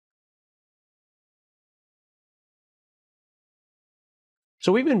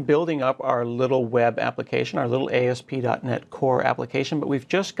So we've been building up our little web application, our little ASP.NET Core application, but we've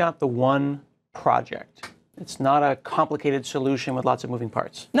just got the one project. It's not a complicated solution with lots of moving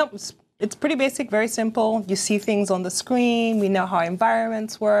parts. No, it's pretty basic, very simple. You see things on the screen. We know how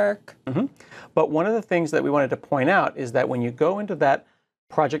environments work. But one of the things that we wanted to point out is that when you go into that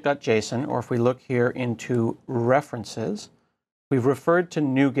project.json, or if we look here into references, we've referred to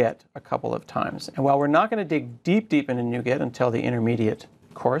Nuget a couple of times. And while we're not going to dig deep into Nuget until the intermediate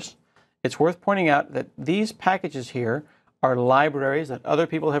course, it's worth pointing out that these packages here are libraries that other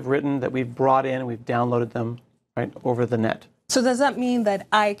people have written that we've brought in, we've downloaded them right over the net. So does that mean that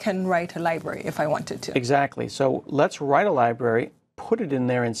I can write a library if I wanted to? Exactly. So let's write a library, put it in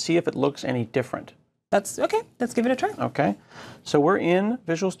there, and see if it looks any different. That's okay. Let's give it a try. Okay. So we're in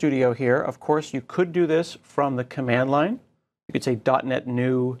Visual Studio here. Of course, you could do this from the command line. You could say .NET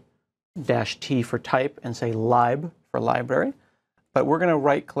new -T for type and say lib for library. But we're going to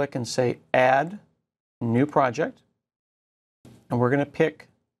right click and say add new project. And we're going to pick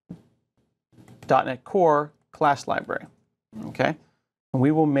 .NET Core class library. Okay. And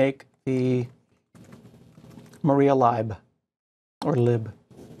we will make the Maria lib or lib.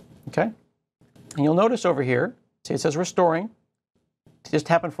 Okay. And you'll notice over here, see it says restoring. It just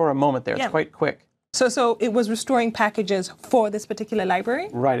happened for a moment there. It's quite quick. So it was restoring packages for this particular library?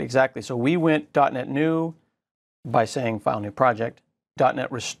 Right, exactly. So we went .NET new by saying file new project. .NET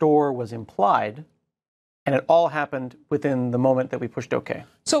restore was implied, and it all happened within the moment that we pushed OK.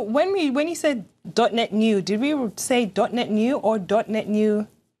 So when you said .NET new, did we say .NET new or .NET new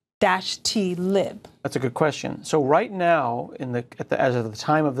 -T lib? That's a good question. So right now, as of the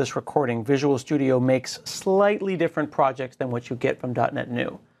time of this recording, Visual Studio makes slightly different projects than what you get from .NET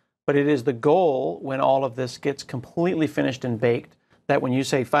new. But it is the goal, when all of this gets completely finished and baked, that when you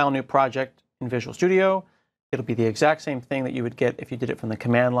say File New Project in Visual Studio, it'll be the exact same thing that you would get if you did it from the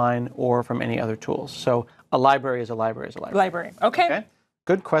command line or from any other tools. So a library is a library is a library. Library, okay.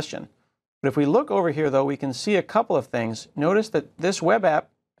 Good question. But if we look over here, though, we can see a couple of things. Notice that this web app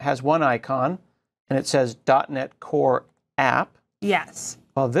has one icon, and it says .NET Core App. Yes.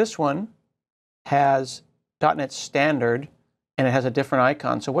 While this one has .NET Standard, and it has a different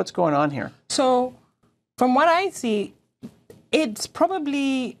icon. So what's going on here? So from what I see, it's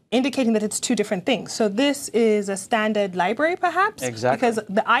probably indicating that it's two different things. So this is a standard library, perhaps? Exactly. Because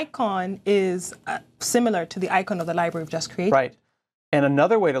the icon is similar to the icon of the library we've just created. Right. And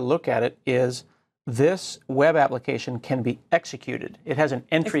another way to look at it is this web application can be executed. It has an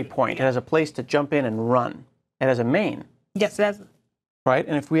entry point. It has a place to jump in and run. It has a main. Yes, it has. Right?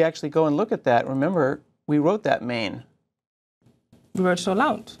 And if we actually go and look at that, remember, we wrote that main. We wrote it so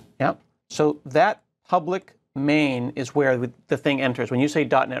loud. Yeah. So that public main is where the thing enters. When you say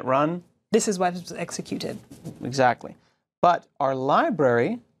 .NET run, this is what is executed. Exactly. But our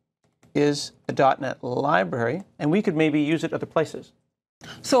library is a .NET library, and we could maybe use it other places.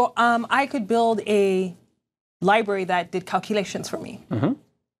 So I could build a library that did calculations for me.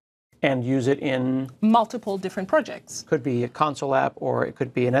 And use it in multiple different projects. Could be a console app, or it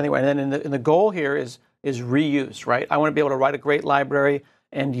could be in anywhere. And then in the goal here is reuse, right? I want to be able to write a great library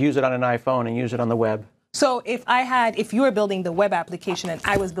and use it on an iPhone and use it on the web. So if you were building the web application and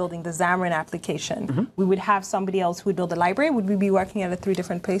I was building the Xamarin application, we would have somebody else who would build the library? Would we be working at 3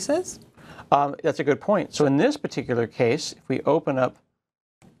 different places? That's a good point. So in this particular case, if we open up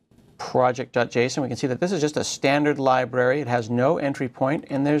project.json, we can see that this is just a standard library. It has no entry point,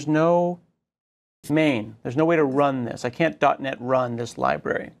 and there's no main. There's no way to run this. I can't .NET run this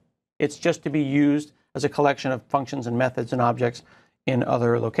library. It's just to be used as a collection of functions and methods and objects in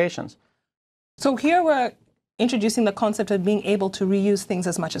other locations. So here we're introducing the concept of being able to reuse things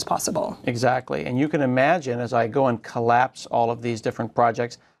as much as possible. Exactly. And you can imagine, as I go and collapse all of these different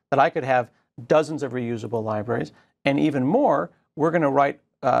projects, that I could have dozens of reusable libraries. And even more, we're going to write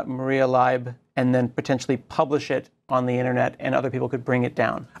Maria lib and then potentially publish it on the internet, and other people could bring it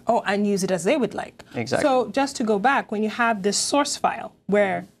down. Oh, and use it as they would like. Exactly. So just to go back, when you have this source file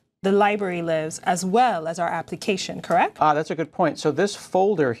where the library lives as well as our application, correct? That's a good point. So this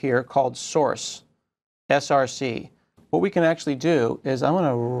folder here called source, SRC, what we can actually do is I'm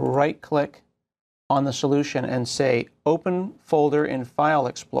going to right-click on the solution and say Open Folder in File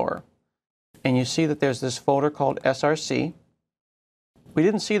Explorer. And you see that there's this folder called SRC. We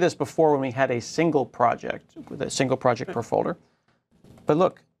didn't see this before when we had a single project, with a single project per folder. But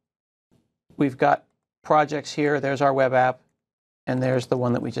look, we've got projects here. There's our web app. And there's the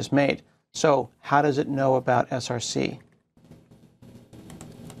one that we just made. So how does it know about SRC?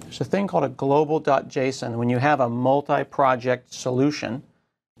 There's a thing called a global.json when you have a multi-project solution,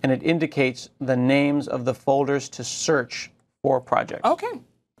 and it indicates the names of the folders to search for projects. Okay.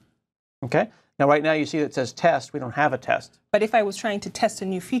 Okay. Now, right now, you see that it says test. We don't have a test. But if I was trying to test a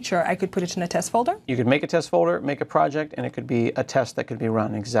new feature, I could put it in a test folder? You could make a test folder, make a project, and it could be a test that could be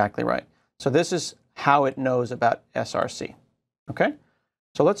run. Exactly right. So this is how it knows about SRC. Okay?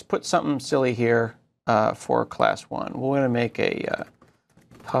 So let's put something silly here for class 1. We're going to make a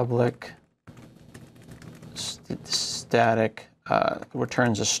public static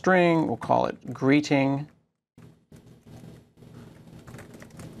returns a string. We'll call it greeting.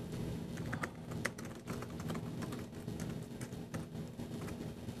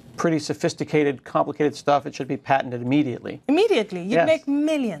 Pretty sophisticated, complicated stuff. It should be patented immediately. Immediately. You'd make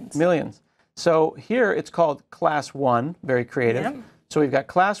millions. Millions. So here it's called class 1, very creative. Yep. So we've got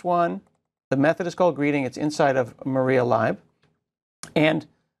class 1. The method is called greeting. It's inside of Maria Lib. And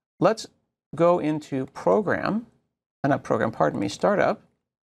let's go into startup.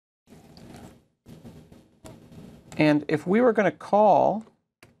 And if we were going to call,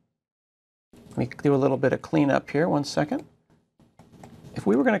 let me do a little bit of cleanup here, 1 second. If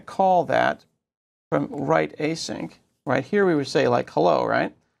we were going to call that from write async, right here we would say like hello,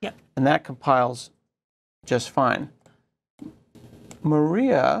 right? Yep. And that compiles just fine.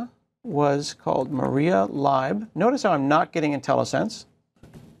 Maria was called Maria Lib. Notice how I'm not getting IntelliSense.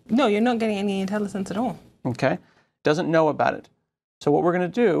 No, you're not getting any IntelliSense at all. Okay. Doesn't know about it. So what we're going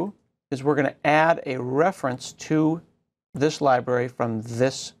to do is we're going to add a reference to this library from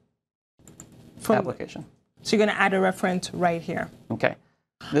this application. So you're going to add a reference right here. Okay.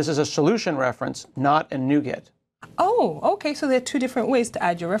 This is a solution reference, not a Nuget. Oh, okay. So there are two different ways to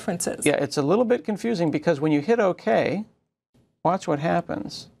add your references. Yeah, it's a little bit confusing because when you hit OK, watch what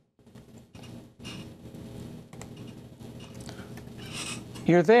happens.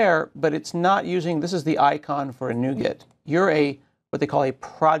 You're there, but it's not using, this is the icon for a Nuget. You're what they call a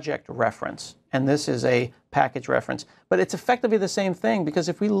project reference, and this is a package reference. But it's effectively the same thing because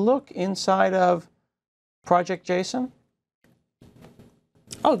if we look inside of project.json,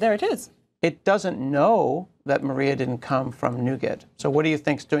 oh, there it is. It doesn't know that Maria didn't come from Nuget. So what do you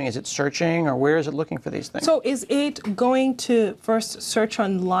think it's doing? Is it searching, or where is it looking for these things? So is it going to first search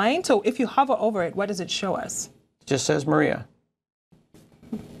online? So if you hover over it, what does it show us? It just says Maria.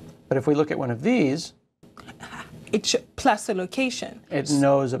 But if we look at one of these, plus a location. It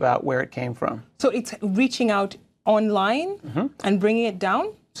knows about where it came from. So it's reaching out online and bringing it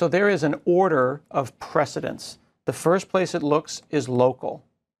down? So there is an order of precedence. The first place it looks is local.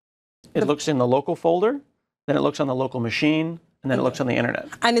 It looks in the local folder, then it looks on the local machine, and then it looks on the internet.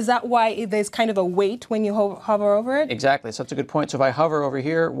 And is that why there's kind of a wait when you hover over it? Exactly. So that's a good point. So if I hover over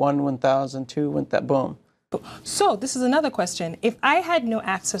here, 1,000, 2, boom. So this is another question. If I had no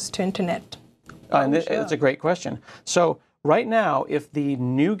access to internet. It's a great question. So right now, if the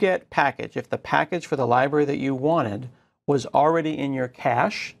Nuget package, if the package for the library that you wanted was already in your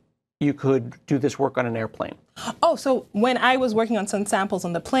cache, you could do this work on an airplane. Oh, so when I was working on some samples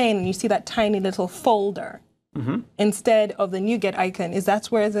on the plane, and you see that tiny little folder instead of the Nuget icon, is that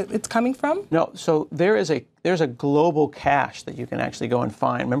where it's coming from? No, so there's a global cache that you can actually go and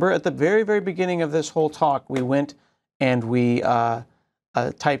find. Remember at the very, very beginning of this whole talk, we went and we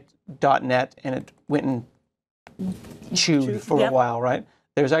typed .NET, and it went and chewed for a while, right?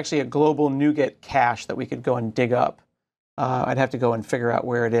 There's actually a global Nuget cache that we could go and dig up. I'd have to go and figure out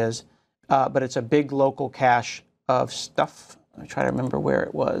where it is. But it's a big local cache of stuff. I try to remember where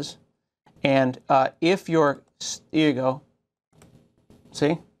it was. And if you're, here you go.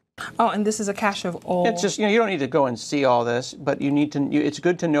 See? Oh, and this is a cache of all. It's just, you don't need to go and see all this, but you need to, it's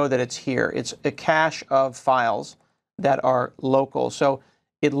good to know that it's here. It's a cache of files that are local. So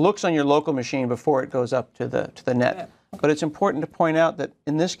it looks on your local machine before it goes up to the net. Yeah. Okay. But it's important to point out that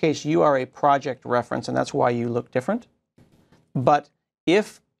in this case, you are a project reference, and that's why you look different. But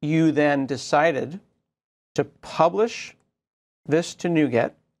if you then decided to publish this to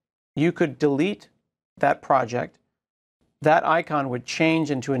Nuget, you could delete that project. That icon would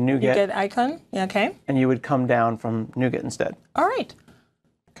change into a Nuget icon. Yeah, okay. And you would come down from Nuget instead. All right.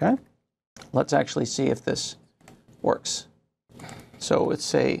 Okay. Let's actually see if this works. So let's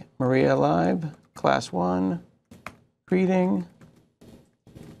say Maria Lib, class 1, greeting.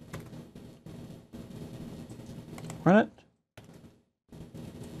 Run it.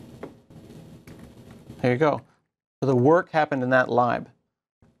 There you go. So the work happened in that lib.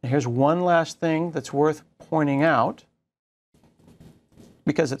 Now here's one last thing that's worth pointing out,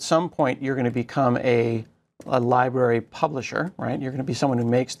 because at some point you're going to become a library publisher, right? You're going to be someone who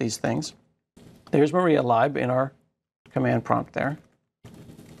makes these things. There's Maria Lib in our command prompt there.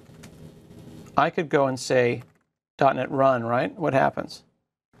 I could go and say .NET run, right? What happens?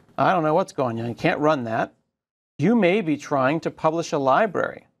 I don't know what's going on. You can't run that. You may be trying to publish a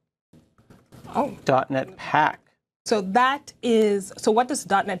library. Oh. .NET Pack. So what does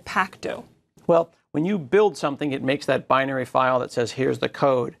 .NET Pack do? Well, when you build something, it makes that binary file that says, here's the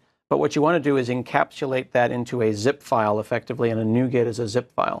code. But what you want to do is encapsulate that into a zip file effectively, and a Nuget is a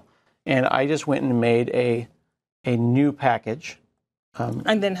zip file. And I just went and made a new package.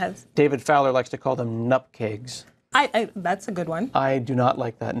 And then David Fowler likes to call them nupkegs. That's a good one. I do not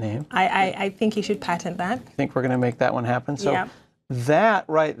like that name. I think you should patent that. I think we're going to make that one happen. So yeah. That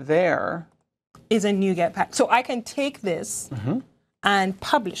right there is a Nuget pack. So I can take this and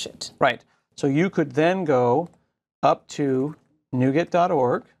publish it. Right. So you could then go up to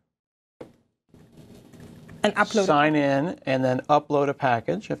nuget.org and upload sign in, and then upload a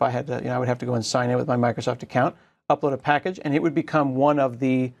package. If I had to, I would have to go and sign in with my Microsoft account, upload a package, and it would become one of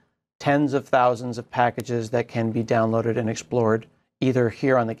the tens of thousands of packages that can be downloaded and explored either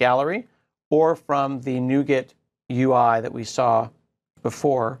here on the gallery or from the Nuget UI that we saw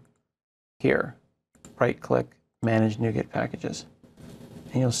before here. Right-click, Manage Nuget Packages.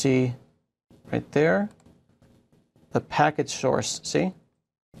 And you'll see right there the package source. See?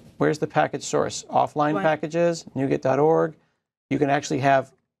 Where's the package source? Offline packages, nuget.org. You can actually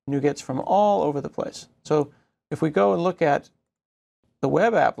have Nugets from all over the place. So if we go and look at the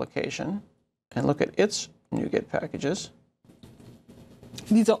web application and look at its Nuget packages.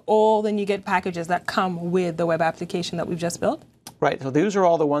 These are all the Nuget packages that come with the web application that we've just built? Right. So these are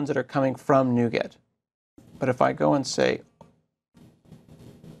all the ones that are coming from Nuget. But if I go and say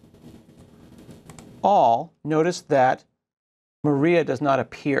all, notice that Maria does not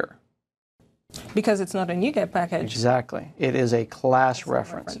appear. Because it's not a Nuget package. Exactly. It is a class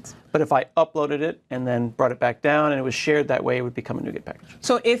reference. But if I uploaded it and then brought it back down and it was shared that way, it would become a Nuget package.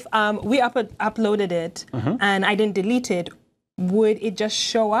 So if we uploaded it and I didn't delete it, would it just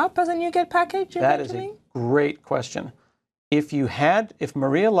show up as a Nuget package eventually? That is a great question. If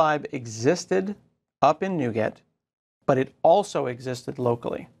Maria Lib existed up in Nuget, but it also existed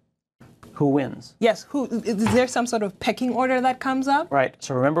locally, who wins? Yes. Is there some sort of pecking order that comes up? Right.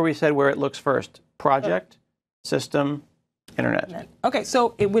 So remember we said where it looks first. Project, system, internet. Okay,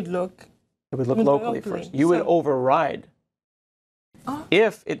 so it would look... It would look locally first. You would override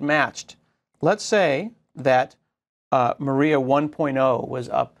if it matched. Let's say that Maria 1.0 was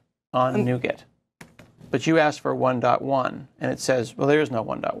up on Nuget, but you asked for 1.1, and it says, well, there is no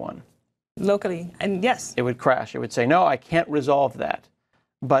 1.1. Locally, and yes. It would crash. It would say, no, I can't resolve that.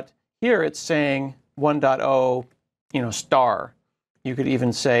 But here it's saying 1.0, star. You could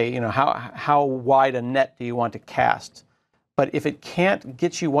even say, how wide a net do you want to cast? But if it can't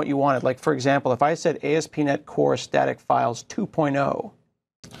get you what you wanted, like for example, if I said ASP.NET Core static files 2.0,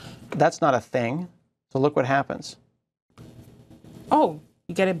 that's not a thing. So look what happens. Oh,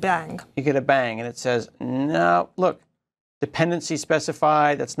 you get a bang. You get a bang, and it says, no, look, dependency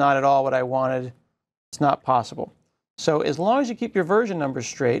specified, that's not at all what I wanted. It's not possible. So as long as you keep your version numbers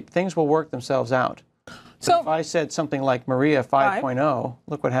straight, things will work themselves out. So if I said something like Maria 5.0,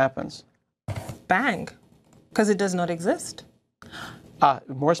 look what happens. Bang, because it does not exist.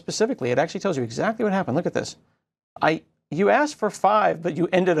 More specifically, it actually tells you exactly what happened. Look at this. You asked for 5, but you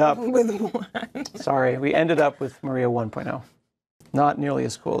ended up with 1. Sorry, we ended up with Maria 1.0. Not nearly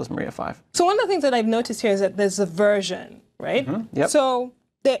as cool as Maria 5. So one of the things that I've noticed here is that there's a version, right? Yep. So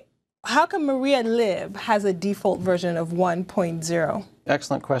how come Maria Lib has a default version of 1.0?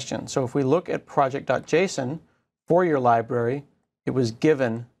 Excellent question. So if we look at project.json for your library, it was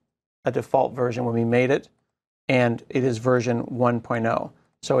given a default version when we made it, and it is version 1.0.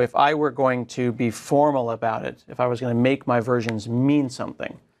 So if I were going to be formal about it, if I was going to make my versions mean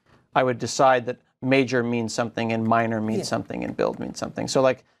something, I would decide that major means something and minor means something and build means something. So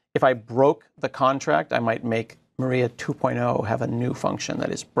like if I broke the contract, I might make Maria 2.0 have a new function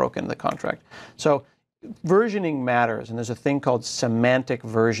that is broken the contract. So versioning matters, and there's a thing called semantic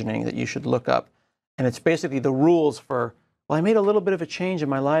versioning that you should look up. And it's basically the rules for, well, I made a little bit of a change in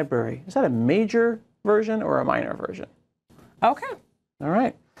my library. Is that a major version or a minor version? Okay. All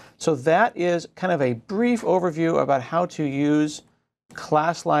right. So that is kind of a brief overview about how to use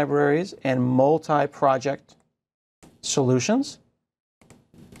class libraries and multi-project solutions.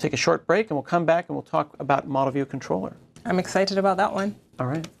 Take a short break, and we'll come back and we'll talk about Model View Controller. I'm excited about that one. All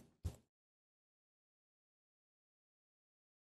right.